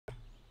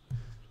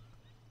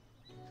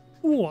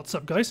What's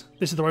up, guys?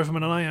 This is the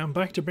Rifleman and I am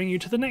back to bring you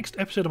to the next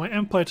episode of my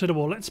Empire to the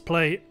War Let's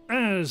Play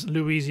as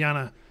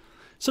Louisiana.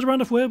 So to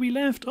round off where we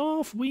left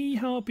off, we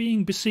are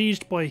being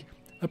besieged by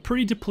a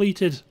pretty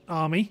depleted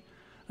army,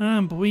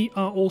 but we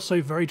are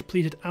also very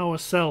depleted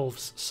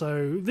ourselves,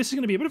 so this is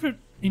going to be a bit of an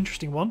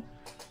interesting one.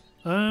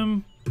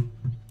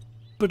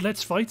 But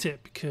let's fight it,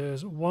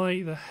 because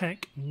why the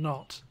heck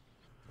not?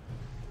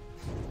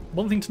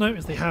 One thing to note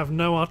is they have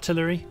no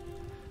artillery,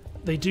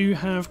 they do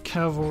have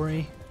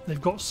cavalry. They've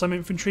got some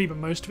infantry, but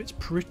most of it's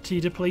pretty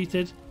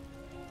depleted.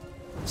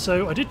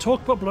 So I did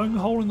talk about blowing a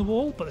hole in the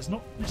wall, but there's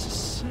not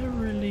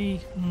necessarily...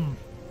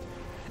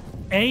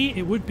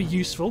 it would be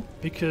useful,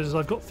 because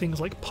I've got things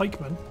like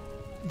pikemen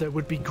that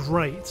would be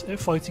great at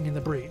fighting in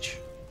the breach.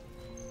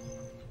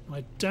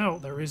 I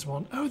doubt there is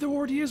one. Oh, there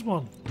already is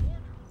one!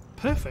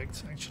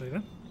 Perfect, actually,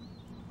 then.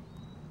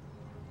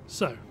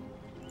 So...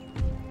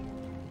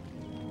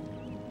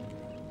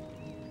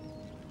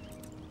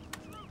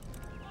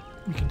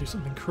 we can do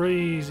something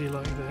crazy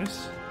like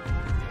this.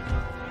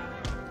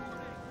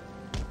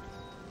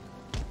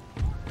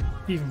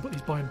 Even put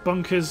these behind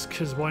bunkers,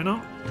 because why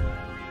not?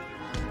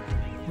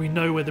 We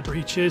know where the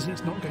breach is and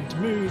it's not going to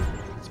move.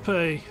 Let's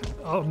put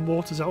our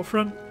mortars out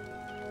front,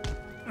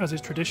 as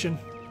is tradition.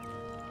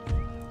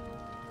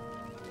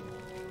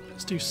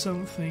 Let's do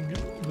something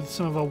with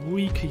some of our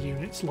weaker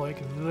units like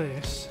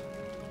this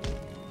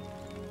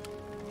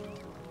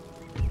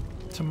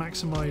to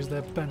maximise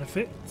their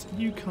benefit.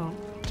 You can't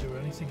do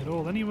anything at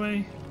all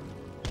anyway.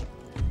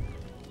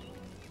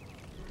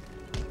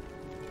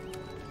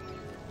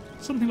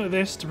 Something like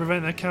this to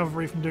prevent their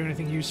cavalry from doing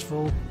anything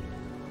useful.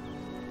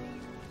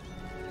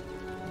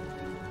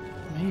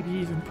 Maybe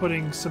even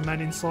putting some men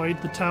inside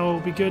the tower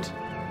will be good.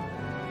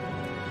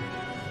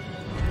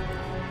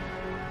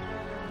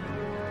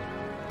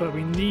 But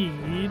we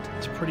need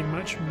to pretty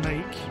much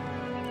make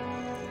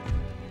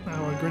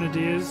our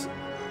grenadiers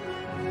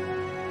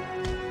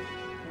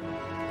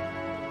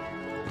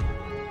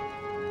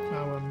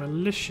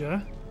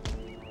militia.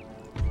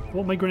 I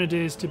want my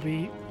grenadiers to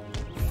be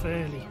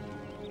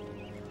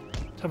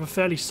have a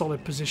fairly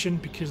solid position,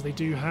 because they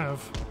do have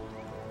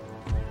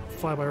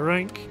fire by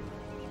rank.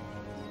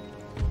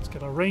 Let's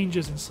get our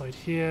rangers inside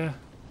here.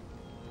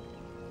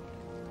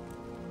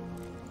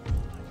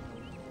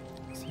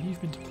 So you've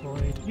been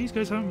deployed. These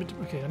guys haven't been.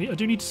 Okay, I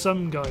do need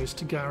some guys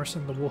to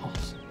garrison the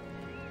walls.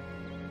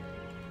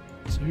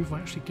 So who have I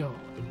actually got?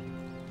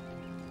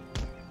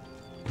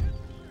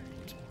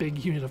 It's a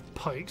big unit of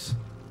pikes.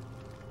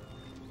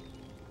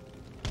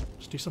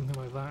 Do something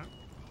like that.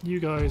 You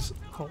guys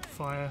halt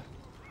fire.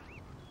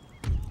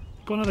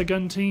 Got another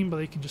gun team, but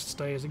they can just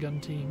stay as a gun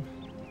team.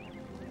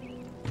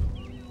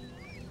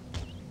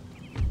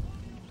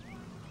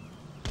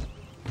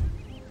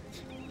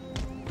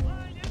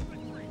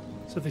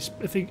 So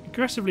if they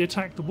aggressively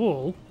attack the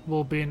wall,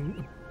 we'll be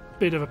in a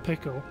bit of a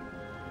pickle.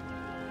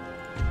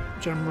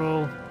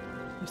 General,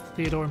 Mr.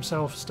 Theodore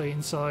himself, stay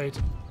inside.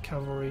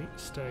 Cavalry,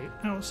 stay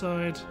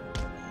outside.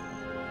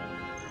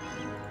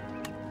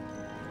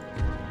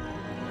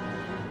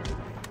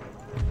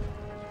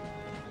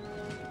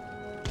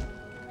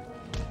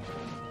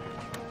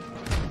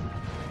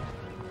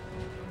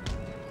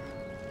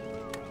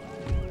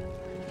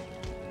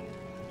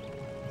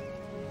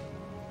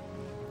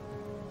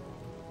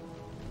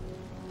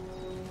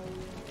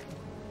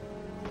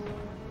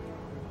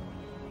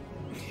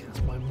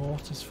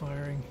 Mortars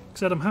firing.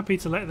 Said I'm happy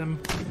to let them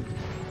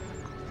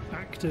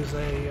act as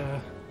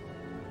a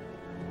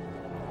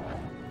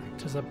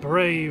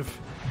brave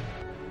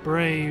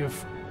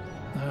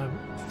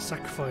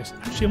sacrifice.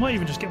 Actually, I might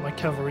even just get my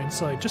cavalry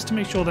inside, just to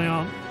make sure they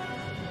aren't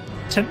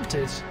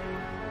tempted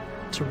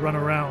to run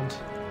around.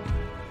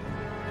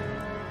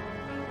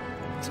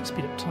 Let's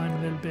speed up time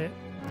a little bit.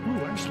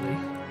 Oh, actually,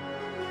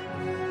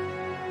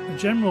 the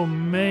general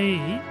may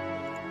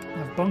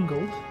have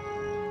bungled.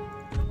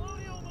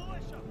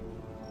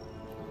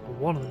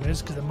 One of them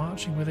is, because they're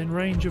marching within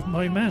range of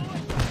my men.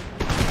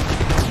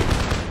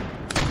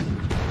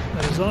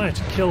 Their desire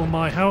to kill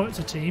my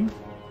howitzer team.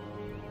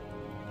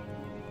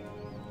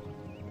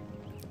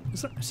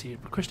 Is that? See,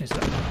 the question is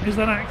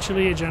that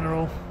actually a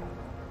general?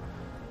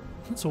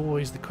 That's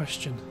always the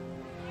question.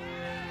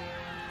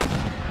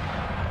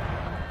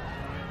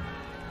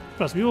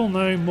 Plus, we all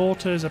know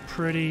mortars are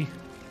pretty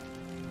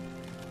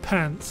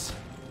pants.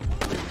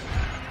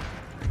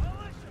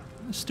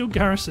 They're still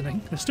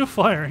garrisoning. They're still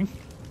firing.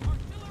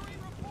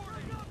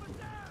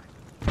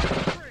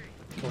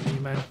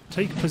 Men,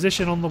 take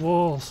position on the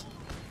walls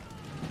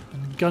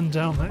and gun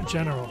down that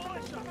general.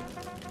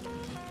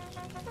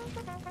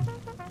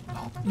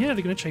 Oh, yeah,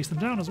 they're going to chase them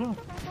down as well.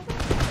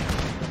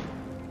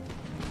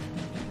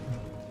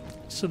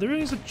 So there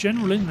is a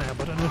general in there,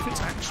 but I don't know if it's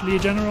actually a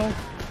general.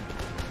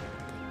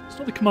 It's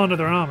not the commander of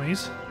their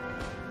armies.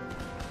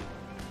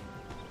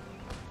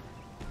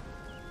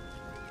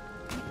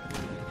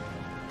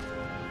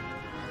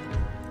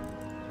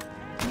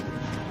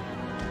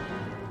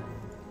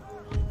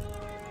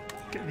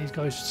 These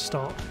guys should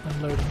start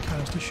unloading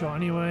canister shot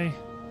anyway.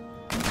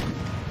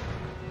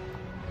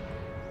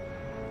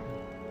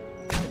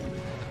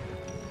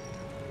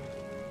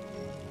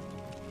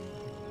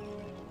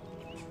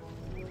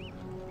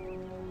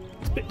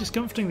 bit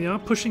discomforting. They are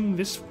pushing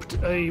this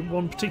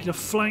one particular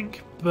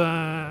flank,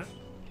 but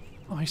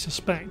I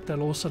suspect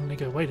they'll all suddenly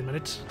go, wait a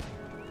minute,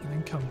 and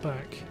then come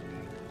back.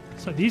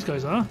 So these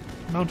guys are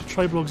mounted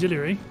tribal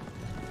auxiliary.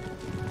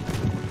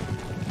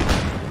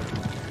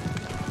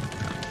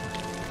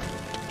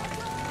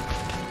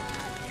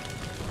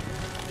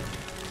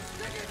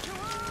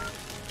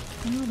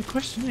 Well, the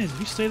question is, if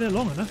you stay there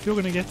long enough, you're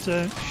going to get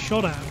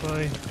shot at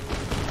by,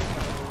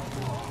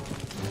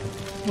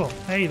 well,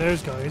 A,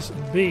 those guys,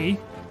 and B,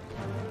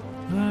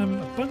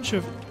 a bunch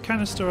of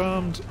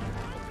canister-armed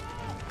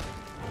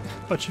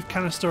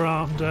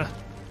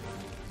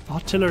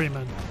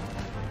artillerymen.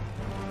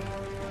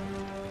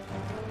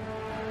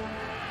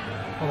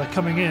 Well, they're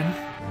coming in.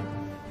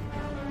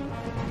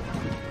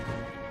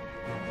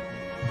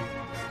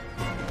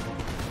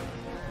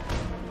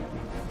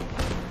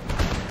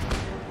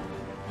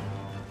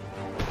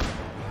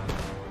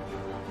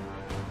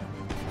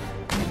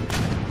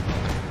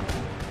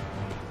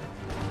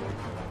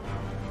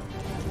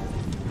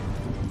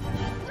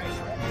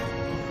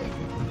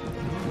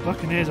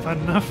 Buccaneers have had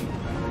enough.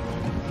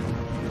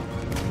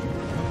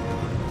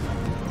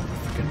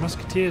 Freaking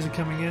musketeers are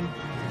coming in.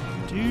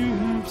 Do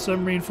have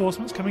some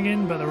reinforcements coming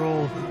in, but they're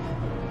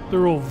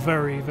all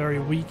very, very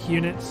weak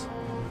units.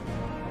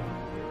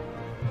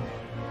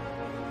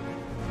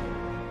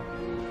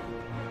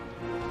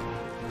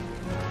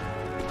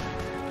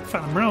 In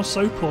fact, the morale's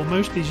so poor,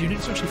 most of these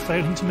units are actually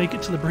failing to make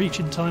it to the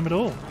breach in time at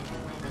all.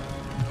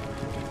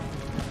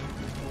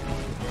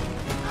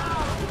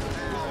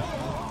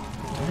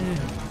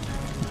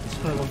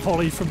 A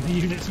volley from the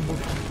units and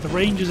the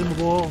rangers in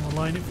the wall, and the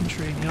line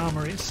infantry and the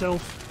armoury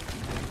itself.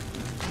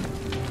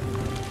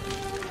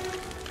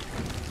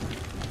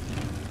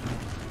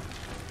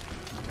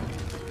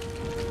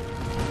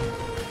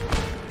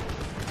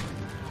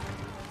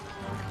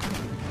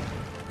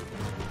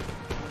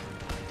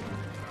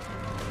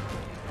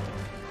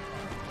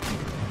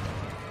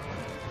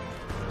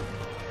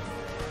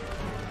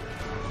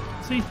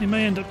 See, they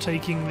may end up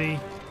taking the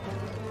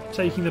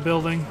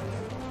building.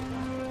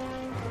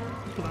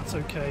 But that's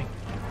okay.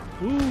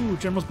 Ooh,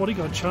 General's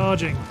bodyguard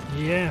charging.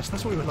 Yes,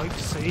 that's what we would like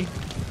to see.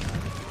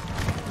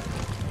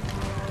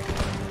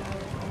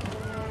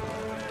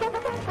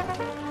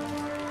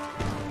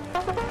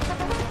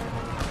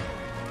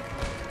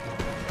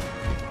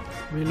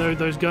 Reload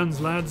those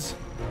guns, lads.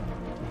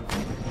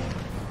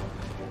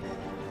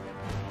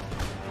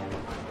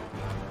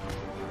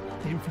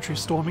 The infantry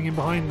storming in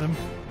behind them.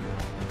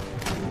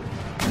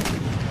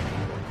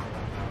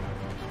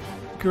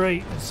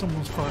 Great, and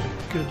someone's fired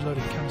a good load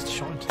of canister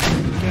shot into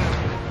the gap.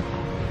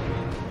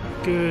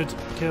 Good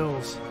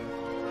kills.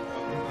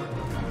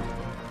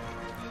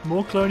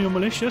 More colonial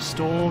militia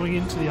storming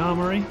into the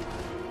armoury.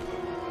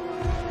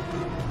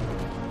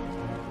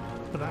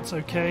 But that's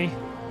okay.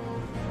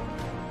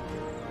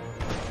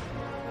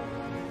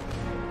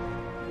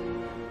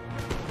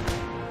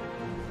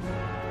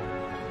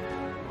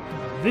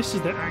 This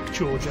is the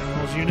actual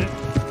general's unit.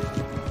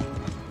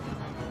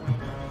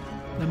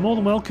 They're more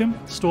than welcome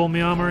to storm the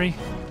armoury.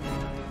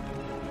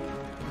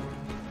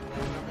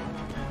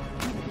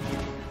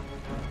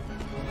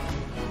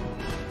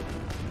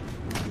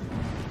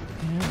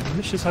 Yeah, the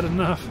militia's had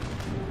enough.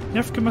 The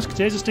African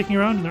musketeers are sticking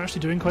around and they're actually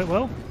doing quite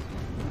well.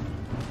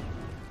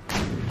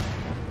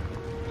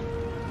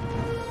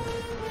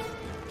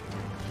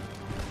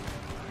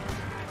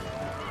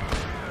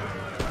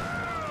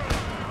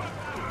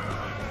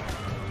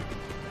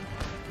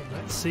 But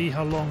let's see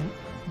how long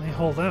they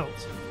hold out.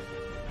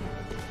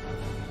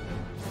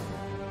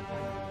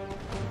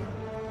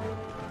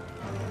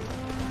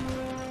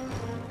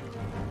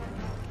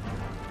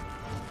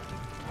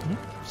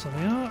 So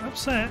they are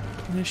upset,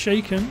 and they're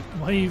shaken,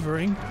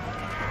 wavering,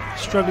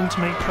 struggling to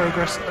make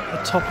progress at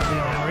the top of the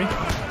armoury.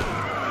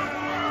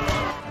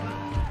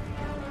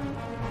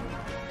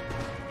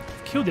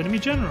 Killed the enemy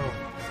general.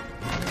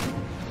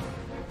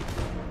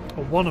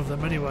 Or one of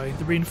them anyway,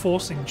 the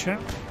reinforcing chap.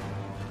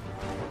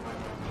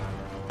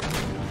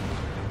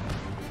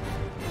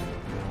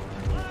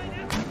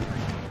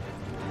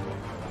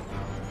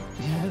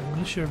 Yeah, the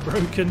militia are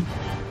broken.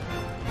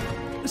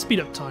 Let's speed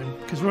up time,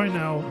 because right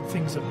now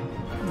things are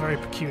very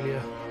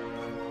peculiar.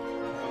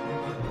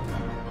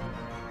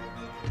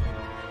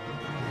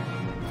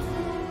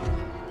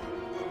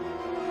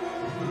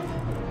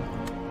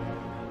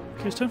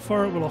 Okay, let's turn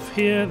fire at will off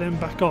here, then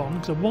back on,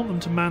 because I want them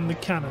to man the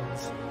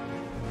cannons.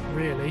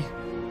 Really.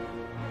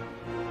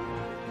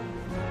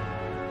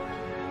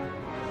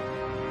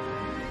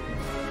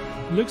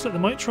 Looks like they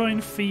might try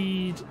and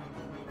feed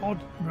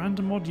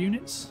random odd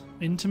units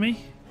into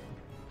me.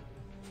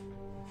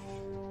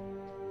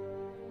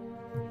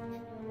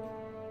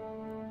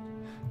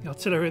 The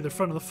artillery at the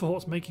front of the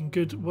fort's making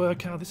good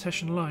work out of this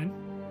Hessian line.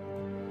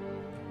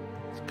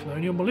 It's a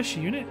colonial militia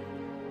unit.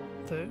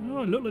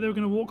 Oh, it looked like they were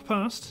going to walk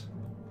past.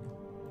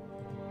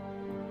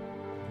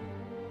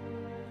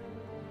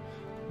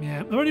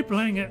 Yeah, they're only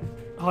playing at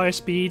higher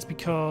speeds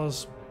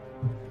because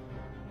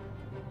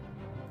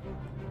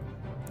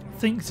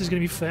think this is going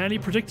to be fairly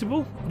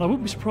predictable, and I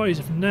wouldn't be surprised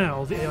if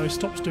now the AI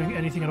stops doing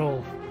anything at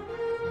all.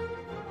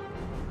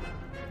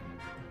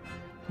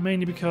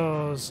 Mainly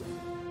because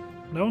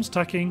no one's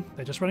attacking,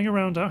 they're just running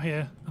around out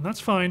here, and that's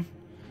fine.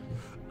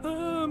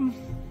 Because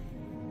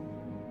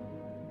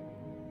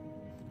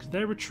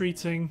they're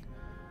retreating,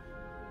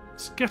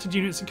 scattered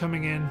units are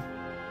coming in,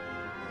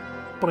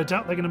 but I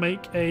doubt they're going to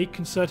make a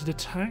concerted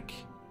attack.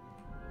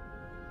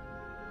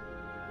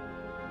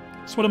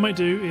 So what I might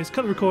do is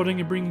cut the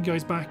recording and bring you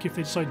guys back if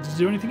they decide to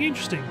do anything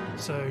interesting.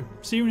 So,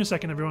 see you in a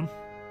second, everyone.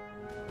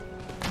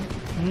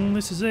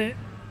 This is it.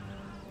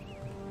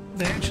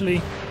 They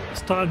actually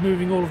started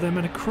moving all of their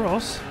men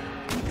across.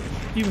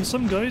 Even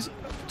some guys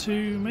up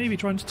to maybe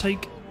trying to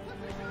take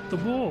the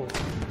wall.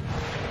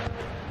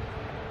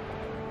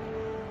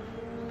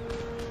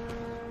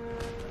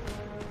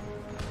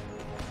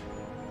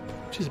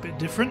 Which is a bit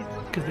different,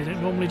 because they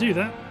don't normally do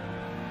that.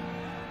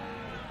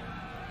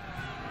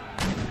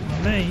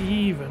 I may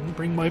even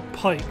bring my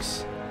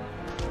pikes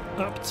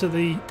up to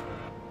the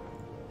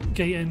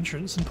gate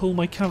entrance and pull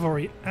my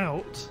cavalry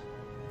out.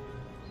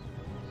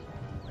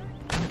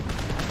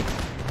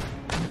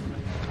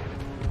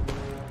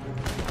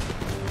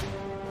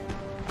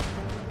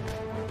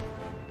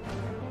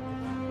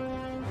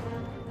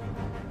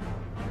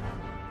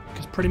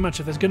 Because pretty much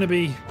if there's going to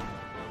be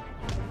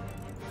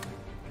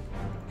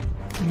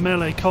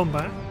melee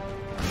combat,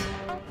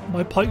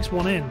 my pikes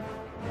want in.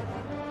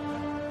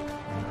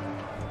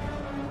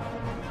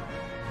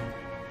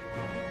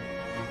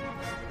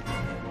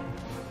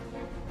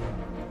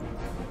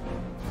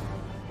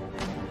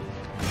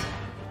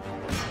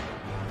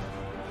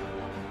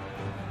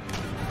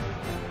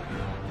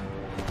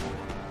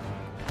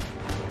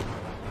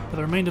 But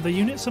the remainder of the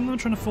unit, some of them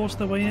are trying to force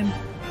their way in.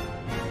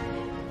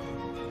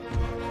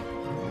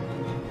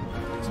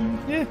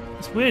 Yeah,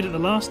 it's weird at the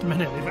last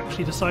minute they've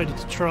actually decided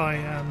to try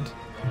and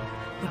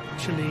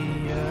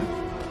actually...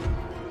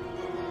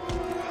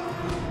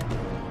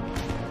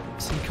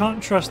 So you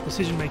can't trust the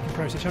decision-making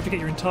process, you have to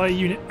get your entire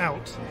unit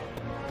out.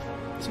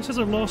 So it says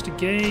I've lost a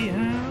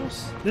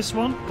gatehouse. This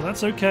one, but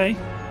that's okay.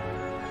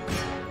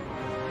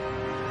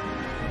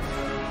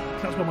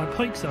 That's where my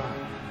pikes are.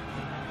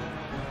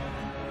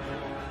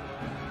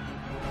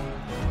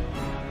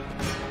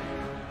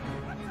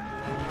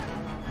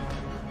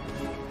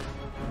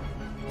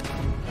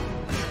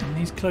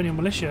 Colonial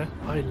militia.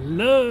 I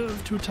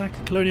love to attack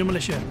the colonial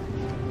militia.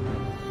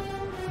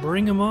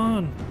 Bring them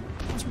on.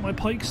 That's what my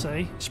pikes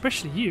say.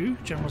 Especially you,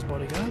 General's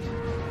bodyguard.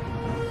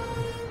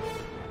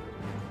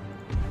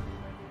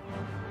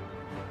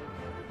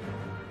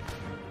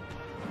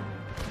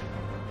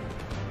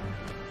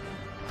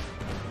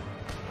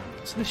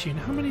 So this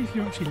unit, how many of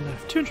you are actually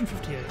left?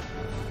 258.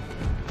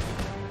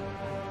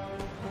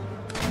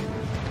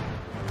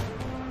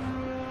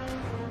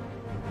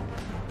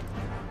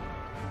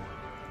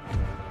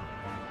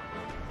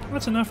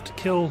 That's enough to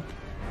kill.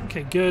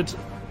 Okay, good.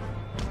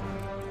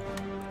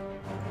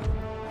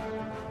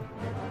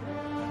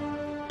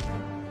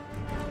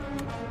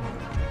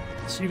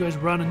 So you guys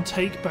run and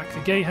take back the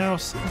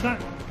gatehouse.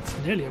 That's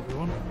nearly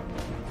everyone.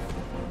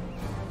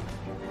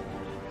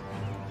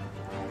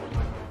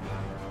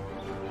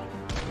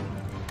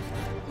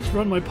 Just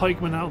run my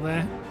pikemen out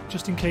there,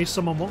 just in case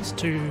someone wants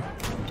to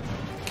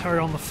carry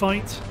on the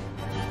fight.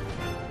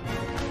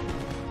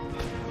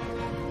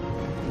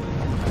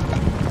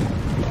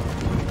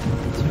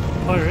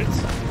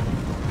 Pirates.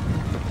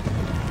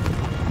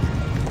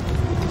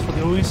 That's what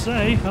they always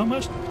say. How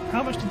much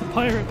did the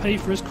pirate pay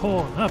for his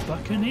corn? A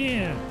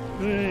buccaneer.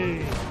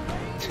 Hey.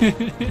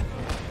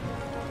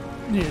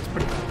 Yeah, it's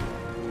pretty bad.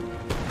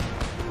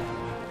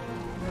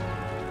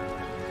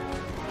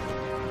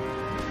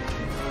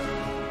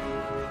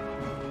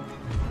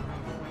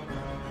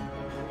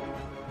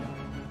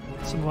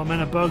 Some of our men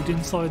are bugged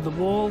inside the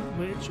wall,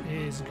 which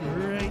is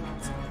great.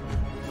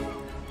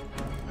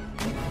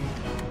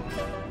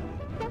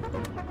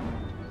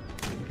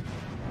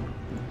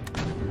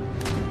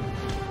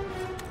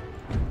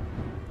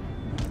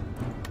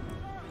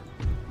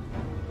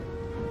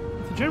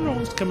 The general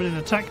wants to come in and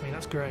attack me,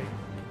 that's great.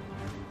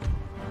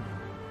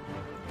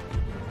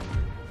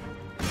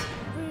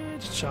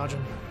 Just charge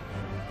him.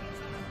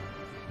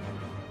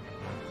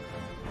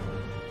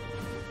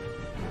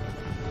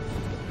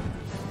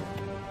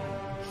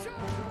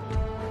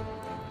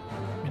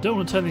 We don't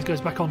want to turn these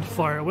guys back on to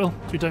fire at will.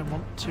 We don't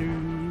want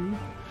to...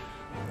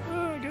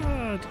 Oh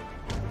god!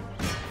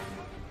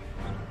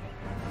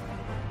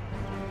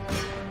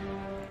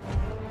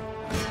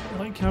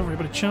 Light cavalry,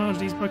 better charge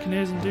these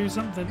buccaneers and do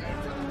something.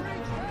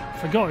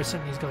 Forgot I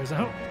sent these guys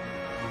out.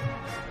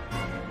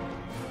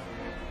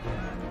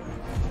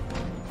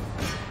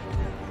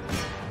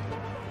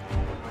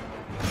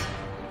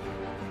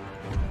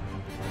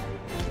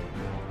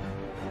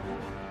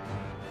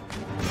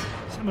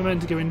 Send my men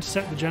to go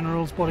intercept the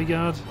general's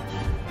bodyguard.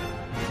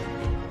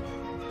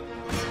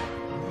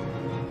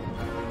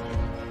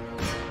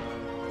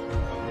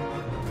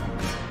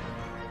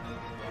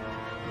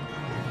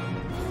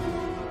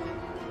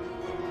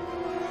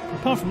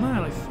 Apart from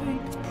that, I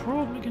think it's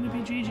probably going to be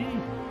GG.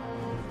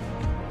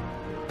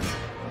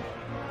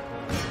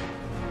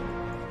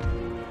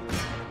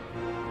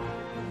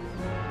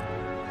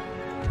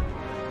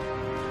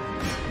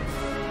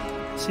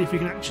 See if we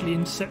can actually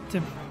intercept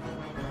him.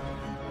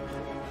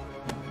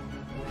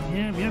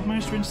 Yeah, we have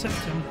managed to intercept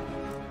him.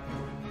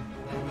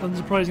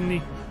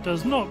 Unsurprisingly,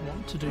 does not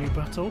want to do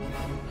battle.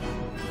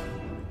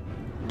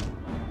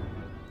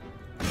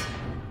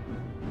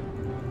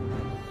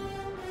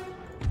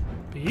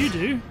 But you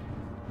do.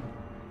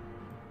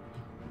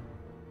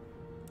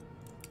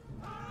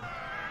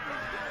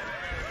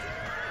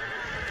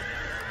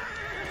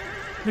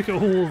 Look at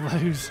all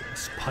those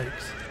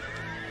spikes.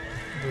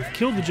 We've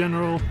killed the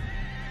general.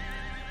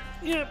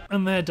 Yep,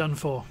 and they're done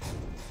for.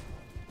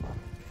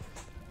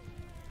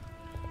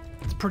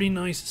 It's a pretty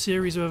nice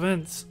series of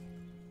events.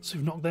 So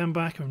we've knocked them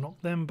back, we've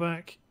knocked them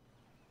back.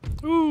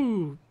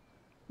 Ooh!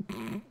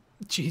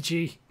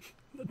 GG.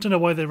 I don't know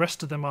why the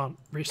rest of them aren't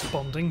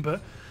responding,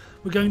 but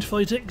we're going to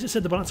fight it because it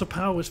said the balance of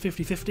power was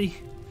 50-50.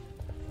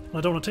 And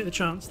I don't want to take the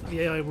chance that the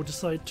AI will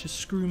decide to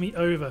screw me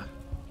over.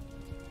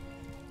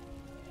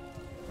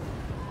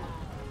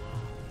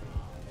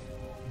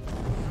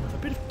 A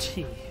bit of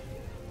tea.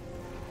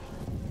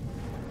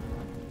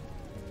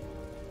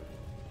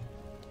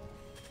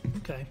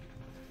 Okay.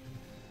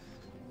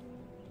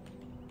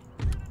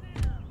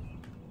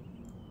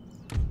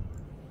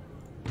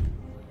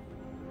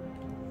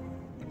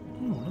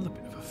 Another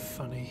bit of a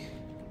funny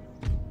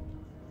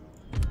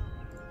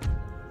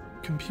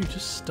computer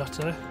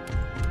stutter.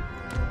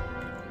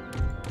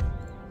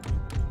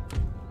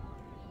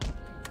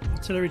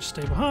 Artillery just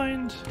stay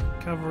behind,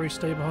 cavalry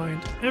stay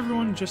behind,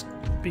 everyone just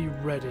be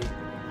ready.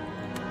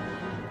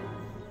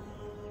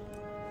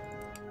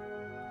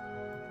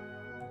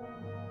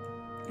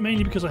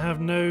 Mainly because I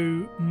have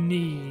no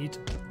need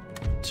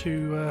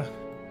to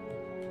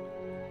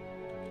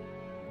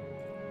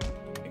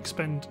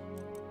expend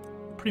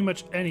pretty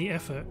much any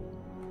effort.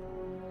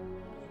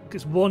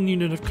 It's one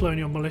unit of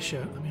colonial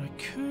militia. I mean, I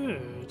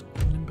could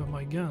limber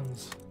my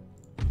guns.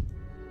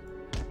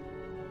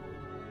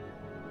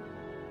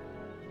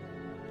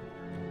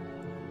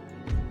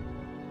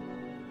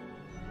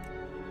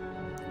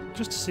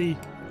 Just to see.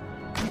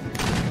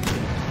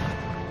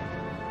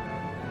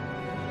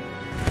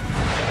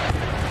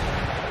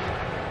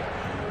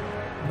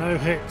 No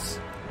hits.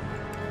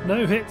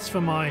 No hits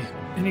for my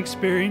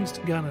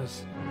inexperienced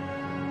gunners.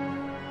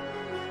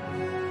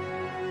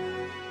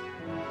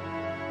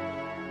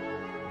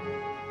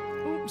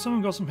 Oh,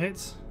 someone got some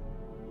hits.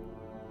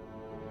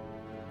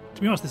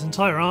 To be honest, this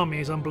entire army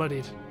is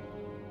unbloodied.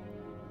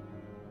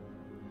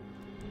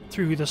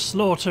 Through the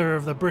slaughter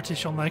of the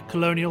British on their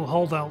colonial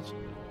holdout,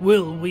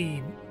 will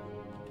we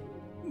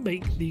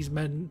make these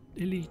men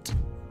elite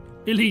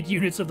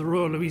units of the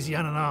Royal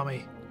Louisiana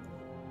Army.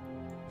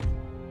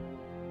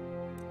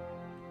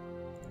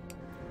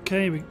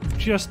 Okay, we've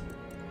just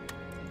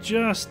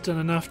done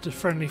enough to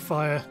friendly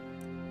fire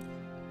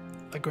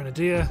a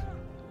grenadier.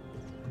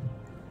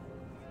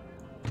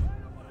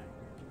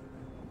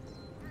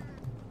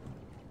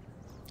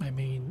 I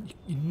mean,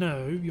 you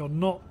know, you're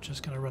not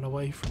just going to run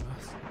away from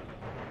us.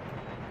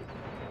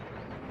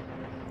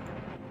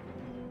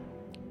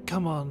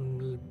 Come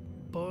on,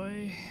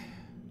 boy.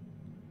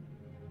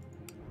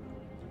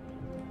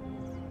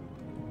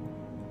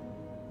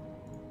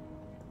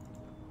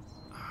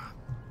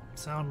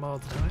 Sound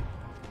mods, damn it.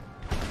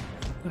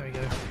 There we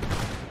go.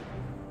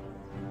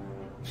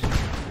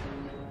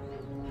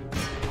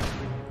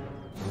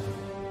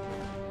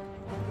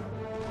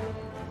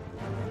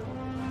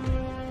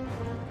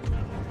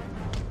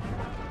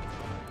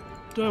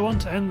 Do I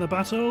want to end the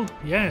battle?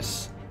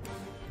 Yes.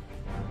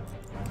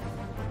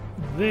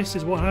 This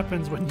is what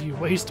happens when you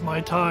waste my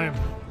time.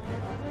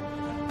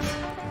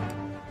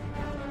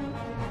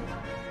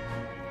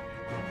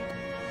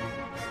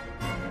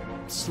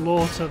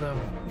 Slaughter them.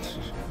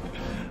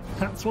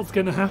 That's what's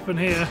going to happen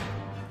here.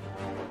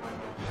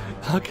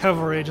 Our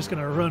cavalry are just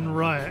going to run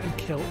riot and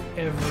kill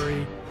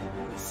every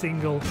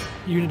single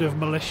unit of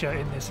militia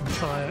in this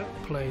entire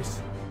place.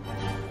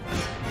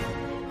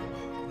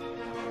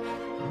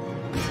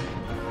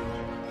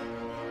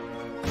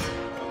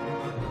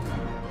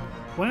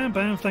 Wham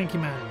bam, thank you,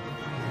 man.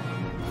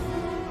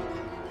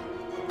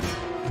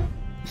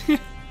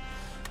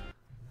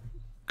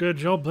 Good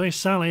job they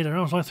sallied, or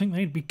else I think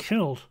they'd be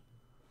killed.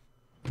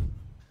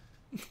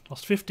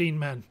 Lost 15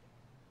 men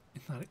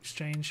in that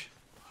exchange.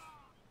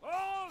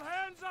 All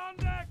hands on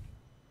deck!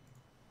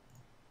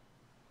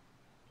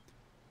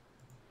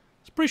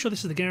 I'm pretty sure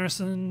this is the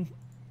garrison.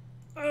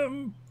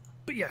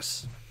 But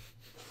yes.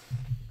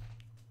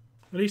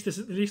 At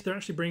least they're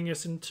actually bringing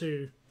us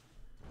into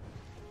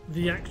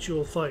the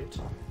actual fight.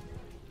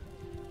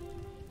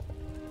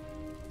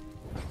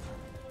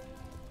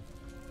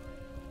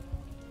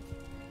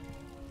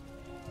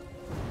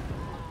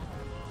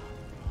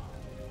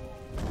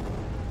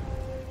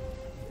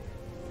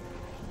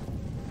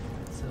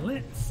 So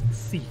let's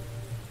see.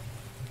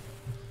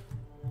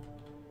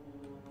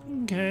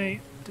 Okay,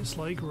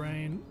 dislike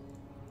rain.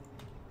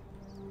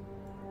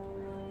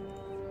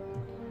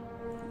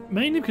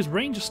 Mainly because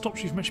rain just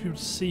stops you from actually being able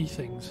to see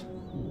things.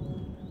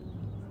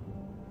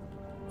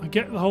 I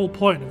get the whole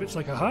point of it's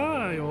like,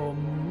 aha,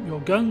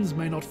 your guns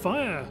may not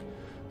fire,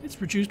 It's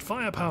reduced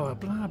firepower,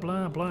 blah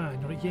blah blah.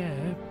 Not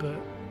yeah, but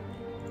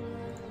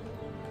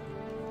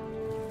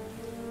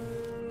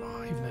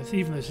oh, even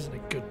though this isn't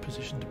a good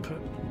position to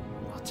put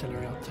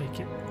artillery, I'll take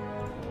it.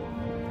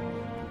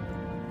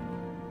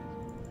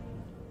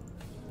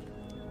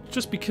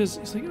 Just because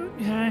it's like, oh,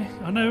 yeah,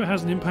 I know it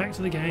has an impact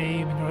to the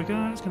game, and you're like,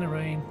 oh, it's going to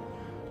rain.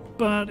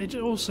 But it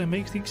also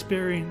makes the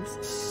experience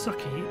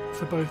sucky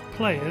for both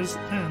players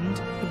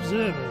and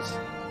observers.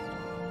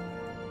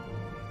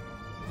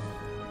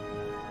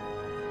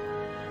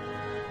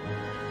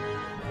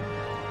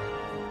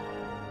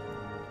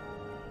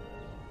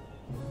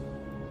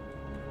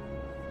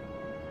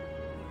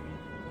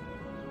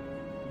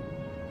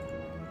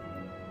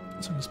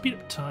 So I'm going to speed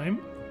up time,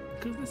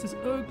 because this is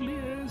ugly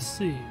as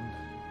sin.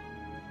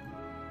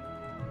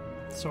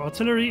 So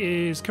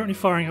artillery is currently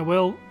firing at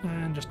will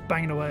and just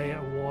banging away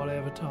at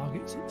whatever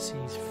targets it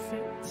sees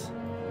fit.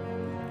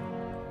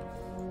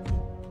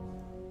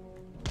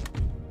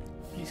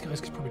 These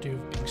guys could probably do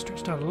with being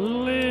stretched out a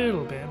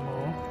little bit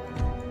more.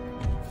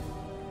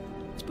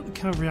 Let's put the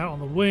cavalry out on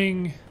the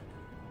wing.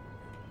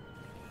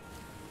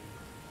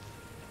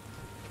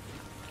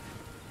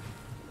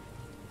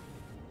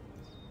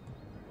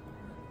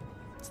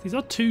 So these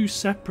are two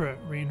separate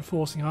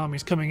reinforcing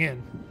armies coming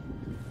in.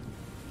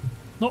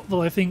 Not that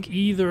I think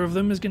either of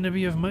them is going to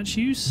be of much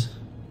use.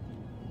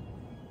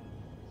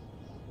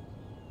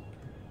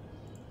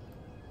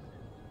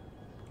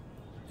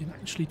 In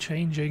actually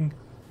changing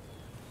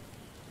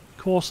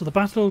course of the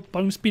battle, but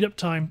I'm going to speed up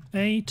time.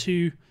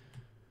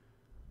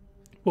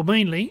 Well,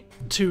 mainly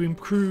to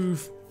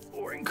improve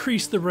or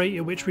increase the rate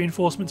at which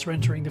reinforcements are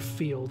entering the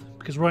field.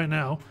 Because right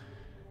now,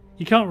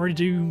 you can't really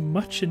do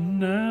much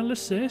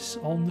analysis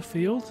on the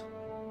field.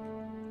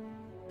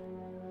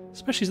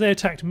 Especially as they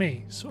attacked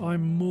me, so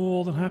I'm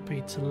more than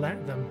happy to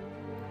let them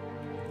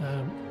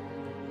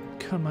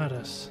come at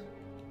us.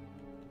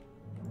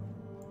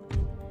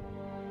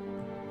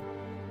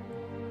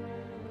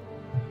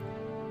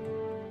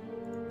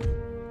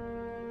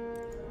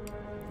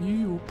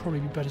 You will probably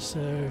be better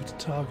served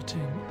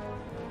targeting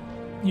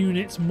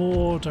units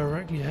more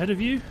directly ahead of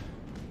you.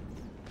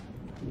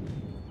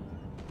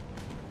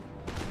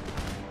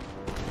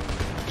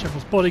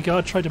 General's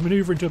bodyguard tried to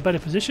maneuver into a better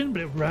position, but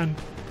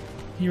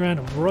he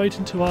ran right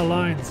into our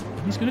lines.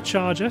 He's going to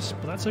charge us,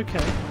 but that's okay.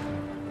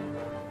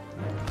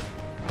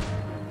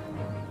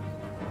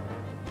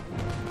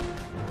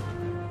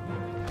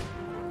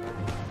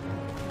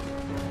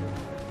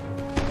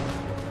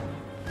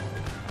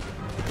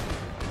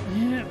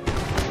 Yeah,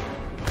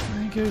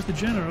 there goes the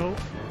general.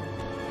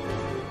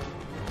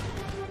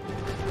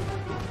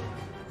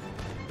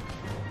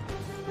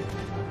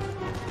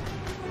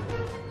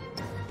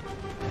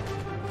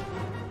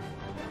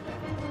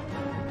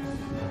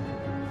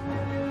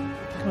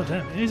 God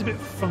damn, it is a bit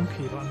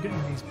funky, but I'm getting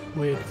these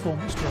weird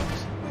performance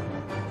drops.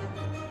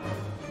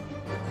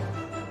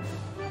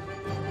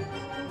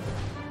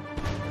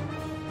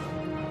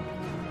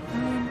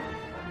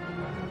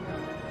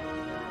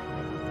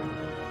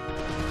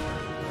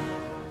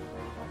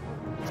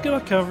 Let's get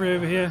our cavalry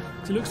over here.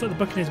 It looks like the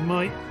Buccaneers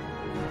might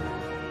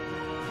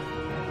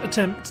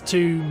attempt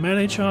to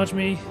melee charge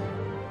me.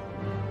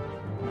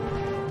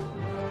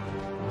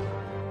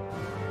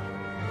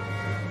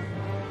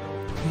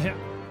 Yeah.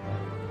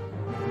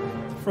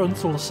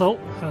 Frontal assault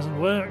hasn't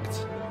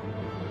worked.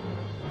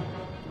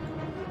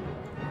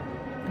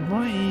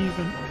 Might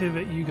even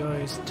pivot you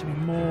guys to be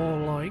more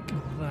like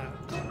that.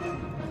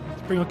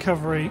 Let's bring our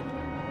cavalry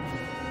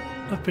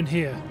up in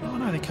here. Oh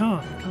no, they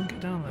can't. They can't get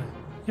down there.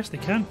 Yes, they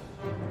can.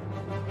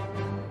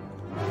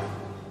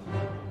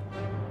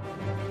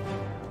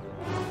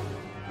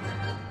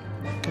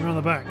 Come around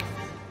the back.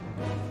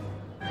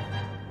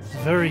 It's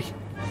very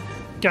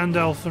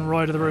Gandalf and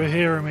Ride of the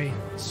Rohirrim,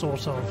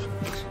 sort of.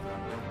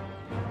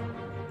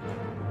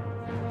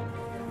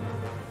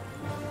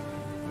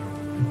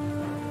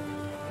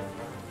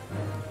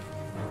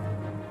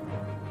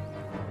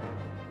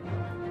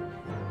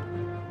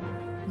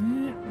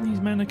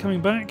 Men are coming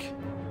back.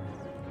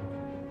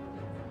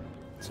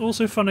 It's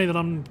also funny that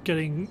I'm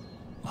getting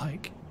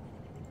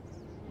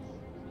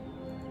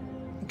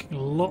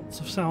lots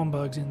of sound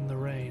bugs in the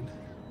rain.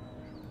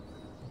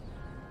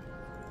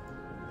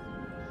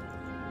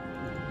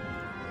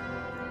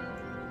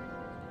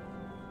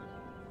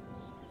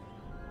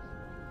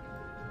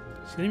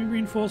 So the enemy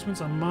reinforcements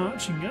are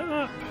marching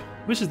up.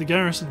 This is the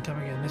garrison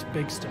coming in, this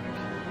big stack.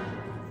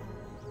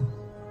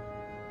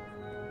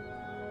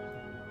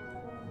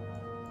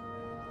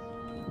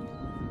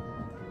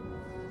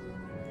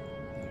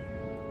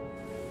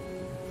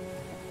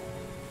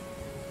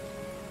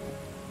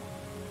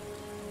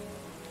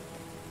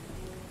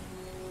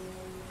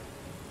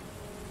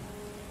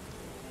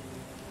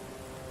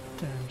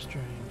 Damn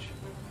strange.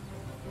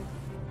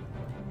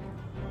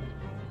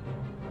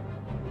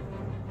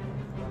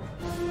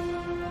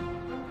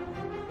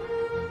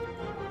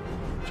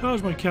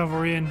 Charge my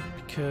cavalry in,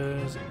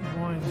 because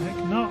why the heck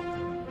not?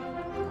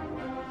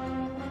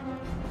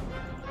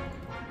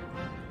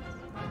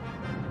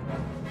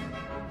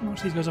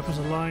 March these guys up as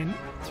a line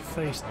to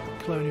face the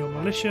colonial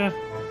militia.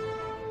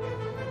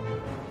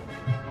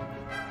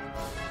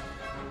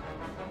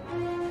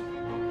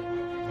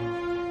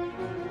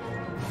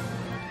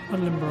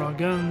 Unlimber our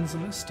guns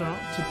and let's start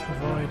to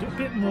provide a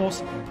bit more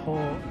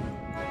support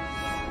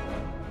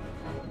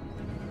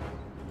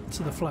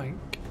to the flank,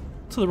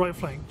 to the right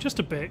flank, just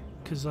a bit,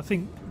 because I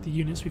think the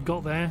units we've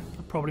got there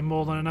are probably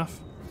more than enough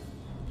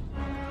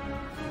to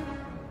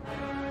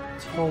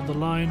hold the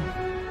line.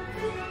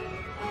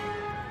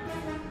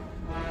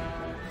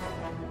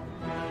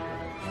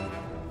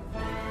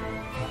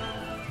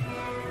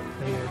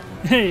 There you go.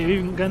 Hey, we've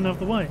even gotten off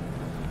the way.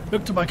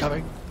 Look to my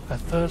coming,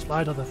 at first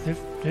light of the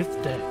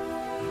fifth day.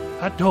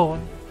 At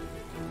dawn,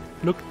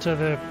 look to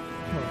the...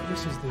 Oh,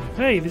 this is the...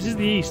 Hey, this is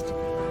the east.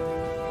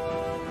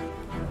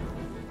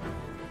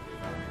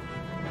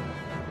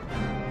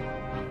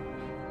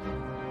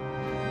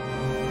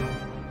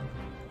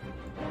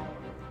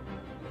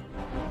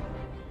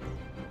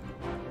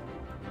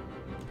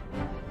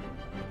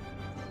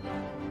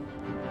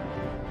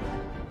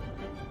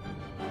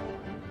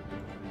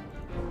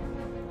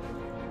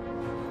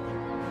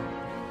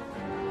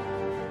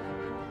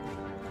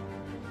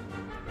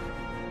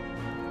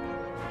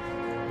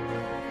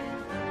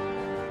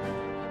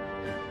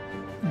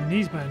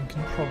 These men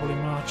can probably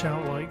march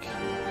out like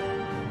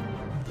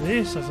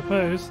this, I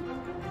suppose.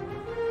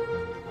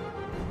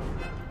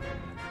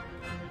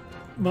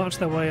 March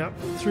their way up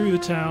through the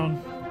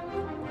town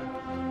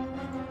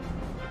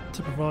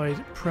to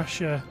provide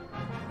pressure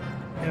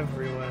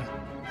everywhere.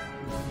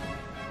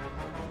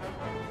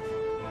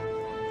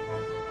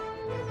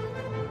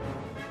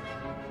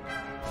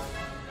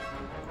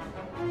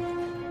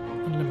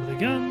 Unlimber the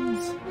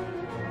guns.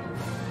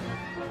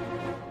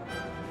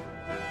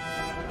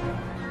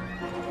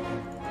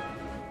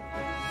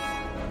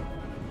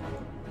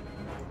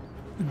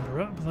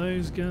 Up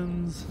those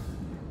guns.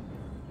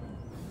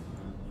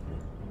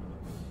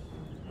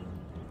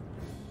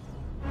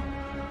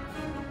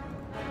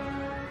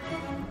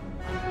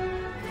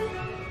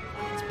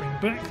 Let's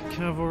bring back the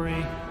cavalry.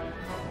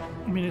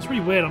 I mean, it's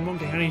really weird, I'm not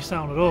getting any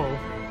sound at all.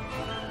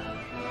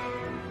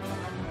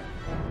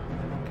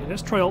 Okay,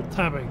 let's try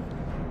alt-tabbing.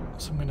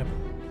 So I'm going to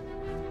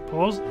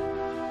pause.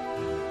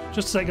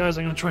 Just a sec, guys,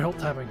 I'm going to try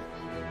alt-tabbing.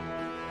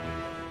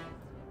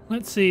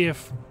 Let's see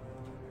if...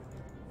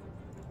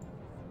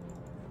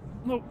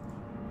 Nope.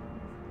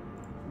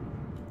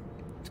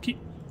 Let's keep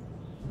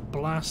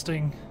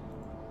blasting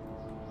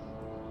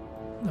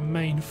the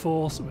main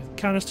force with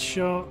canister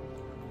shot.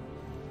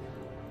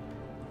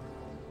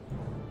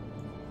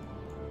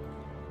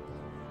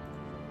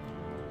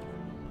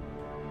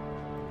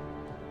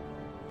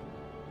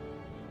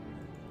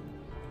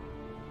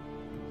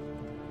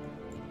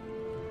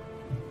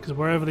 Because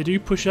wherever they do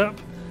push up,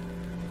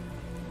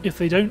 if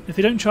they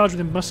don't charge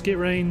within musket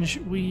range,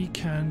 we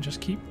can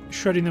just keep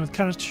shredding them with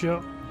canister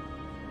shot.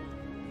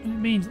 And it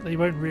means that they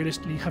won't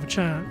realistically have a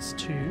chance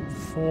to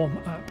form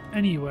up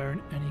anywhere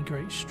in any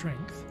great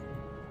strength.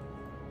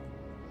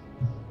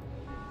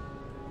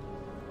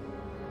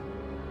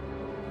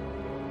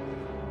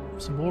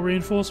 Some more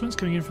reinforcements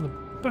coming in from the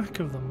back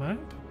of the map.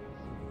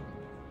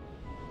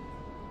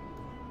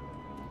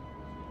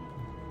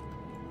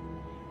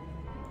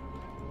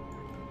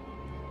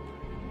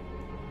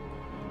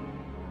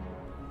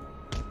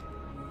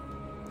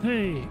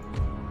 Hey,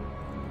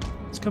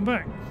 let's come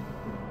back.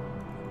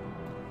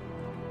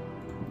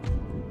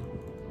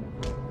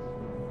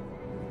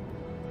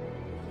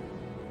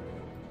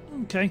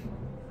 Okay.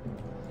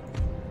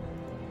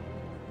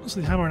 So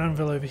the hammer and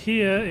anvil over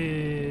here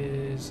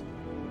is...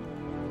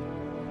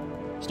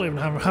 It's not even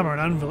a hammer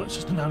and anvil, it's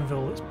just an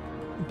anvil that's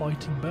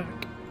biting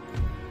back.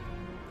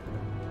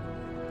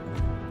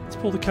 Let's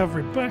pull the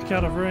cavalry back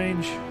out of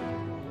range.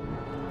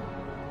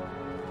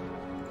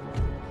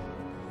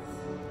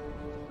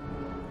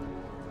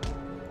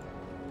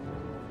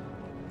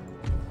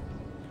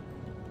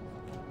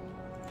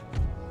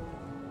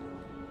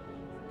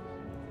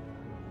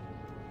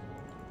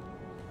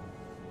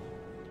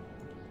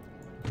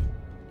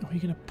 Are we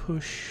going to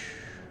push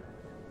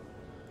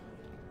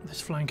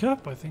this flank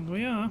up? I think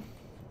we are.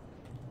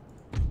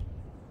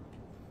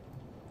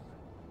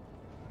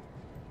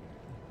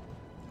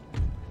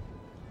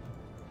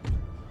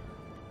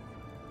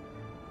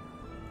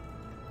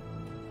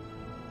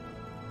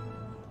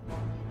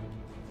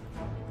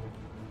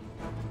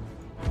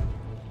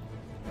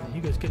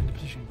 You guys get into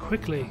position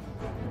quickly.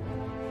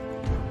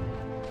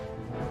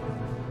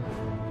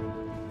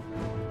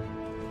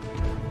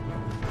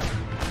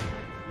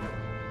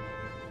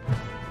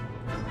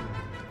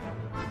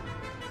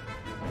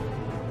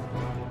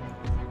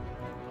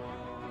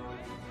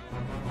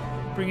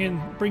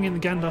 Bring in the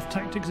Gandalf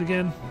tactics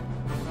again.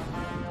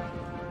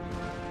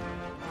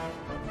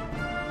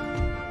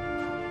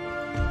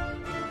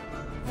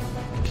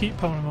 Keep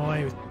pulling them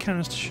away with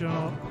canister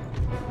shot.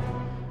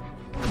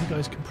 You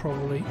guys can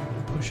probably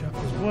push up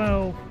as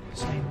well.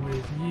 Same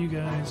with you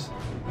guys.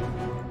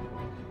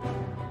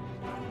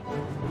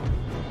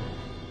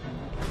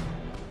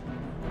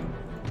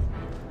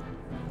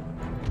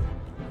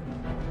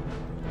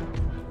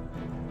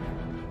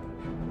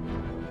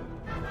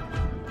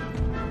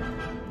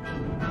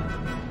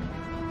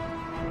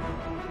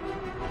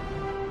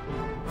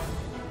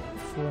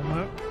 form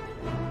up.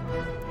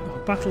 Our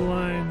battle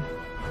line.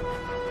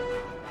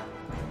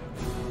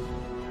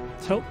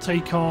 To help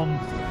take on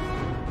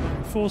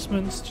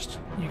reinforcements. Just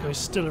you guys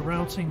still are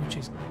routing, which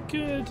is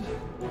good.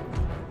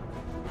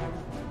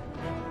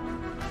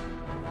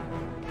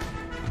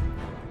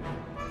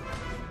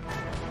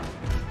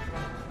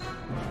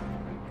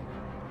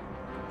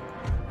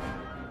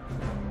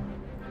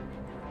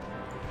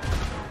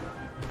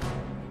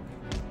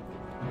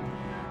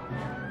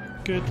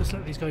 Good, let's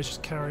let these guys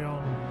just carry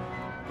on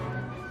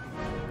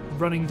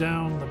running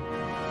down the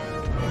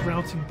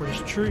routing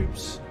British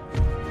troops,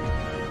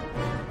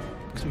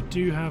 because we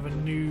do have a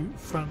new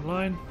front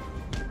line.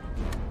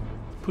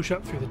 Push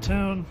up through the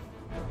town.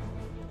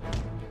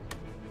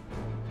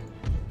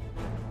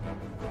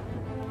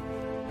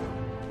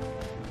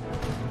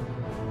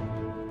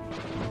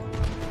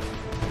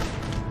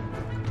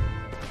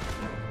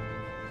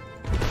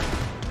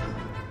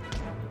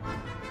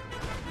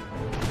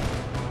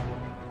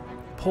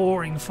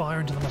 Pouring fire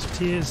into the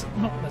musketeers.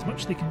 Not as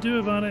much they can do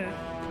about it.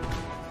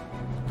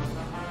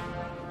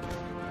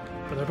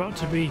 But they're about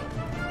to be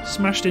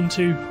smashed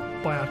into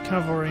by our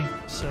cavalry,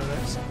 so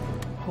let's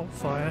halt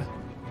fire.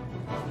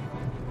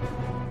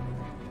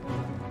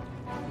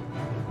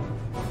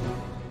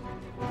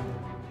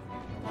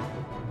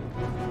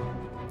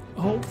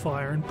 Halt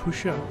fire and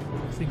push up,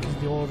 I think is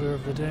the order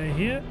of the day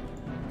here.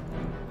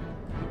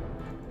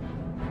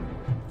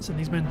 Send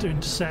these men to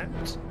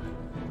intercept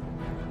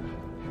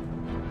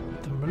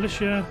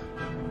militia.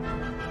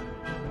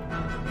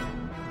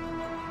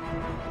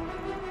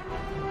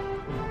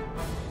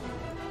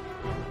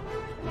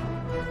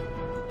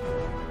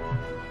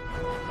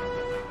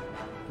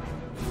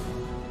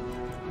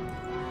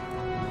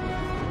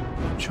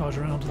 Charge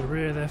around to the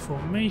rear of their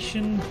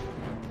formation.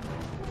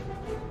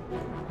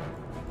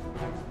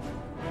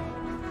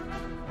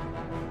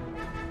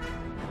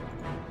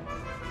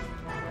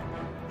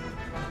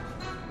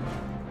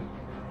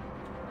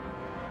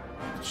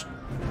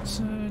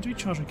 So, do we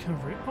charge and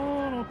cavalry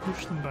on or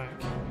push them back?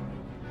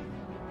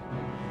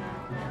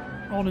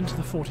 On into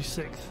the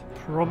 46th,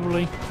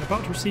 probably. They're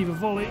about to receive a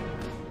volley.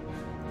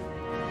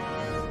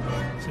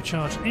 So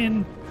charge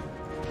in.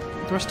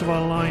 The rest of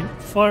our line,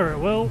 fire at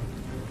will.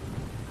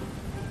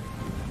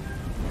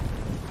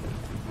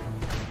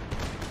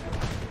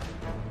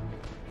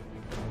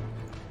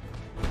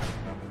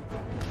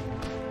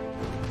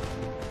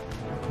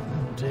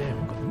 Oh dear,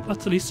 we've got them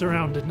utterly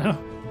surrounded now.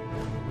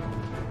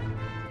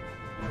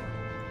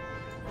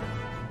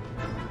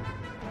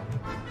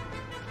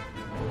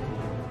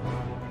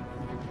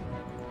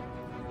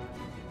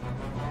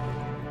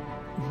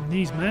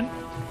 These men,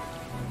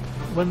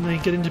 when they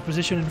get into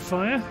position and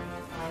fire,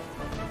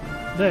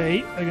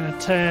 they are going to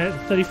tear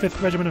the 35th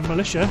Regiment of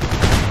Militia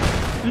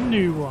a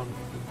new one.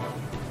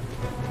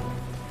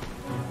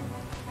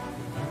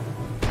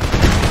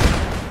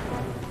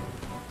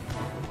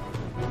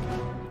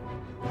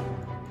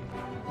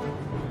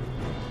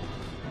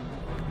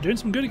 Doing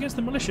some good against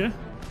the militia.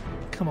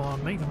 Come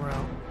on, make them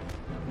rout.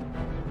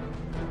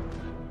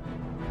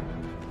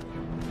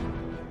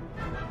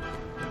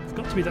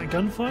 Got to be that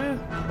gunfire,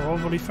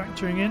 probably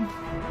factoring in.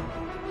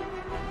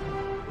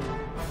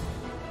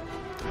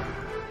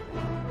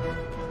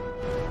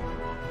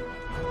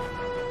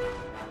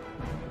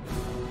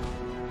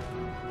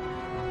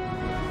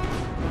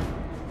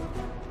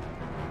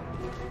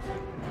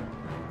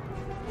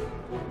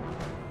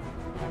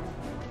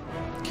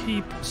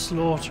 Keep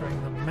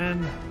slaughtering the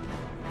men.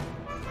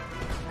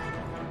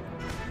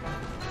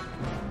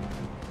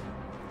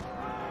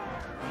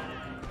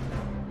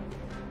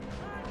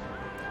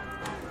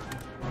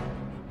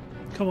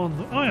 Come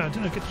on, oh yeah, I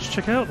didn't get to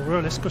check out the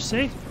Royal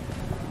Escossais.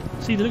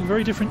 See, they look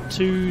very different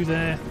to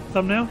their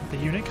thumbnail, the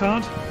unit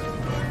card,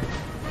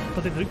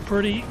 but they look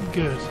pretty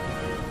good.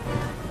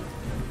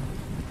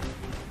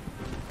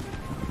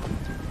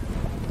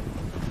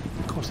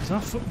 Of course, these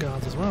are foot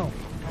guards as well,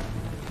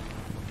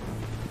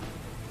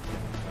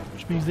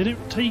 which means they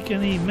don't take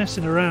any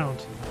messing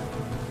around.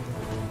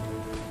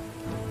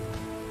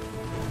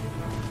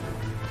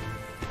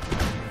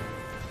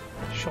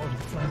 Shot into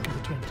the flank of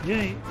the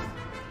 28.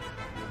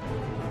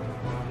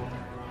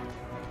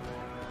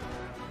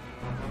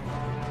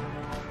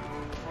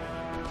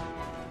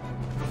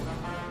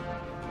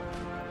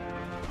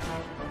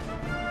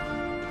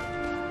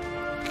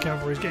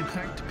 Cavalry's getting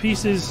hacked to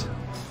pieces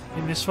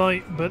in this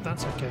fight, but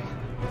that's okay.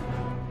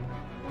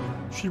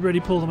 Should really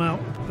pull them out,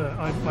 but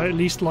I at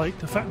least like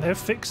the fact they're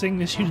fixing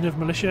this unit of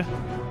militia.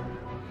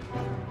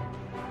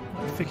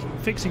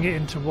 Fixing it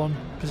into one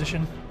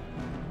position.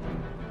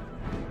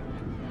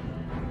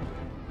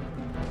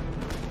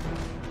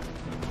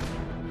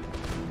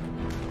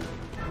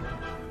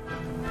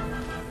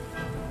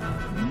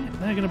 Yeah,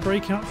 they're going to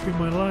break out through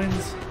my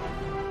lines.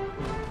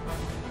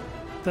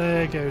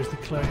 There goes the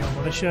colonial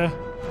militia.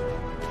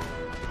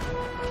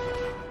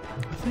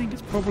 I think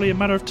it's probably a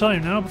matter of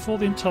time now before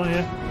the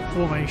entire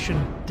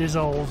formation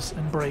dissolves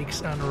and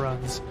breaks and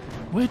runs,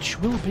 which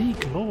will be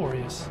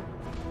glorious.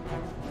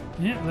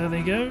 Yeah, there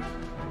they go.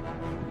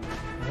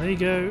 There you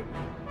go.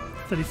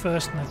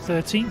 31st and the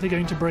 13th are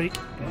going to break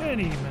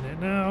any minute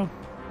now.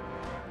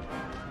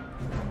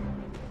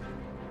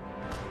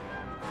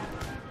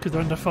 Because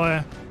they're under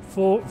fire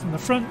from the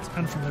front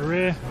and from the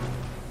rear.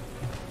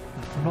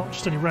 And not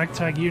just any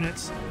ragtag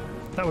units.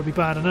 That would be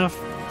bad enough.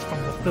 From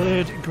the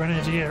 3rd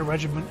Grenadier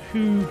Regiment,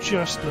 who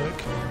just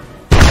look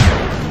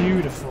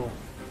beautiful.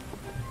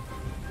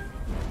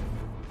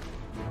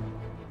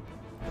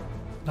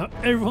 Now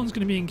everyone's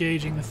going to be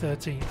engaging the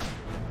 13th.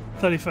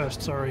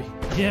 31st, sorry.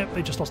 Yep,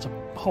 they just lost a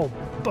whole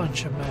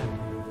bunch of men.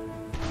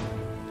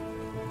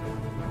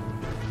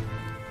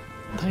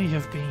 They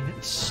have been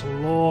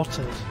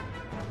slaughtered.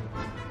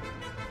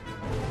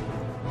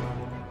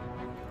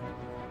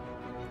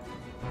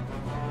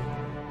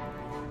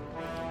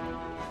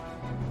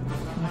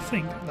 I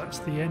think that's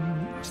the end.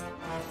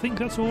 I think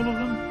that's all of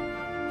them.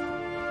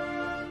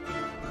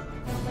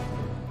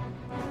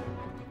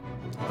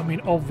 I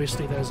mean,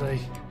 obviously there's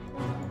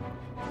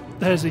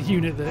a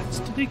unit that's...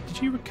 Did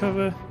you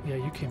recover? Yeah,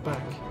 you came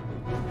back.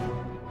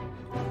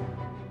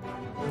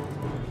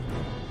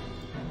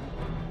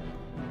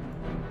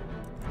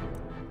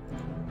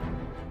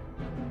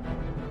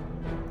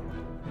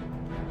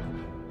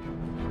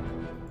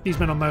 These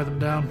men will mow them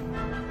down.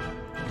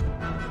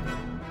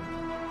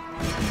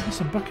 There's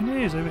some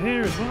buccaneers over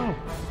here as well.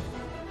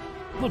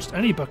 Not just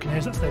any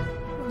buccaneers, that's a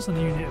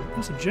unit.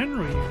 That's a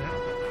general unit.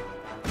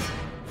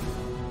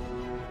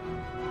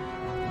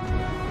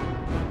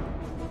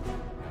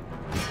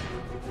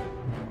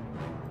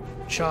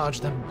 Charge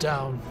them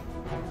down.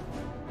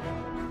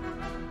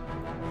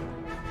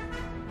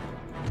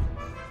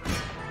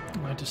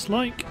 I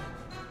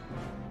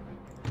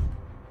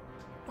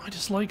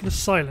dislike the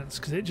silence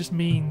because it just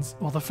means,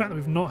 well, the fact that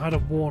we've not had a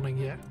warning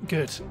yet.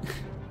 Good. So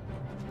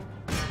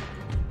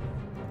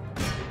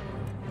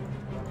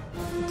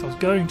I was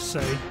going to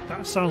say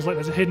that sounds like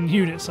there's a hidden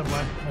unit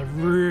somewhere. I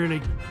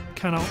really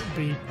cannot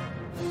be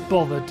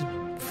bothered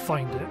to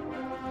find it.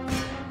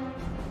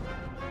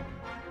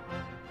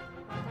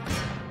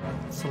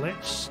 So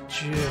let's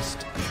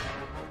just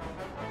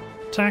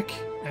attack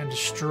and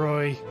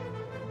destroy.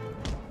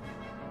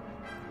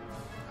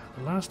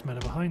 The last men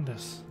are behind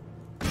us.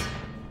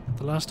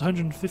 The last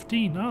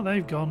 115. Oh,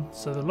 they've gone.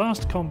 So the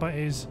last combat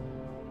is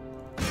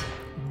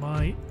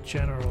my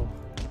general.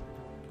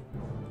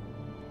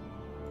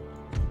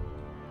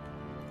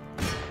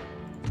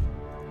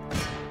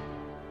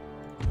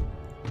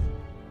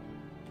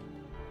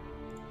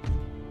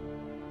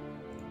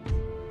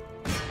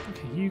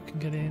 Okay, you can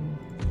get in.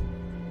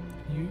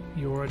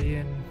 You're already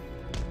in.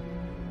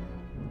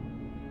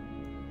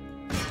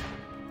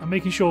 I'm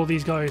making sure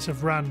these guys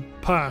have ran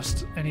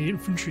past any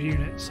infantry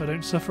units so I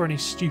don't suffer any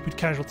stupid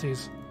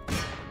casualties.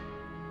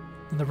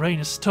 And the rain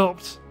has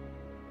stopped.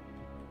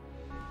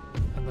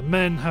 And the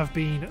men have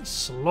been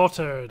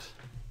slaughtered.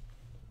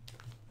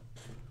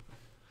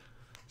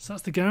 So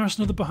that's the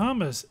garrison of the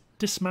Bahamas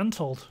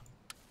dismantled.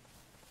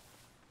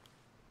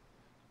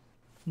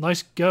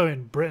 Nice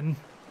going, Britain.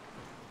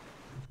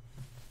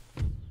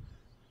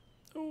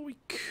 Oh, we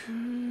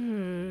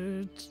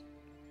could...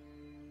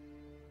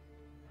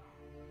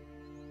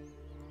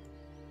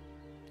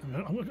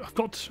 I've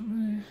got...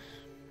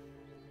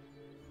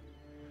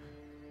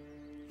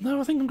 No,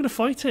 I think I'm going to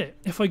fight it.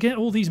 If I get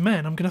all these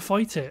men, I'm going to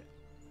fight it.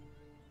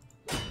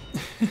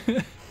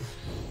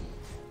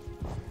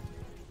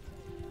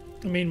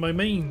 I mean, my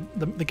main...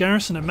 The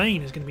garrison of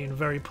Maine is going to be in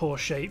very poor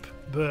shape,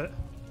 but...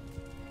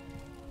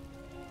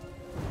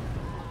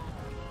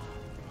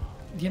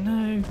 You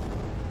know...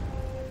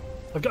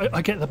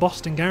 I get the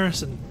Boston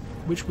garrison,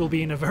 which will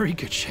be in a very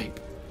good shape.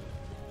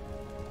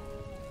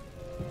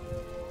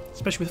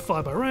 Especially with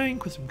fire by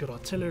rank, with some good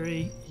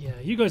artillery. Yeah,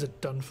 you guys are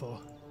done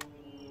for.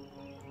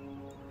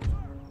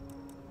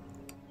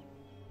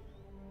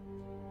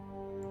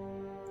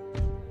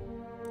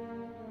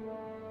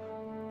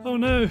 Oh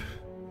no!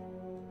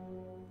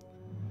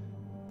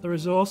 The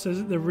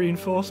resources, the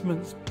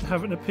reinforcements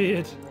haven't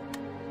appeared.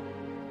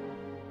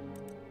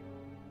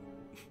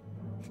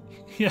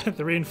 Yeah,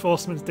 the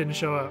reinforcements didn't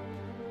show up.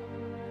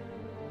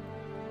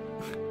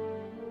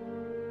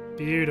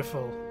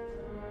 Beautiful.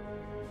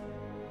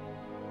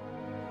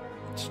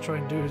 Just try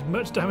and do as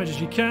much damage as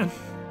you can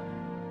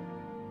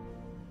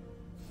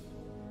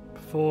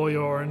before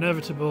your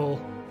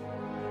inevitable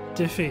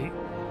defeat.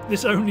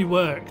 This only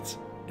worked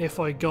if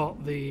I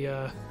got the...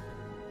 I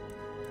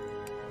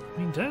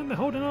mean, damn, they're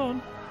holding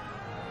on.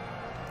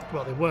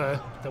 Well, they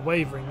were. They're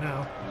wavering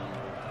now.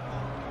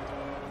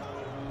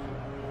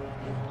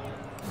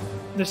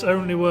 This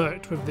only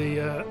worked with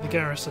the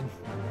garrison.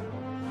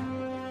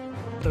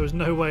 There was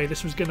no way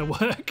this was going to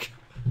work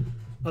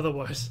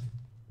otherwise.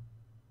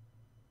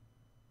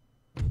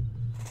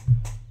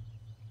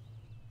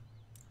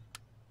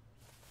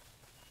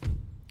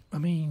 I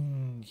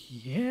mean,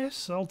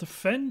 yes, I'll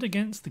defend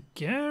against the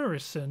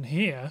garrison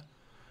here,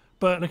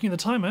 but looking at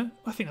the timer,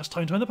 I think that's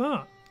time to end the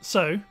part.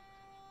 So,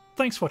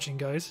 thanks for watching,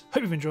 guys.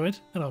 Hope you've enjoyed,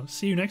 and I'll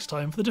see you next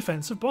time for the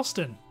defense of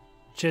Boston.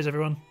 Cheers,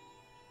 everyone.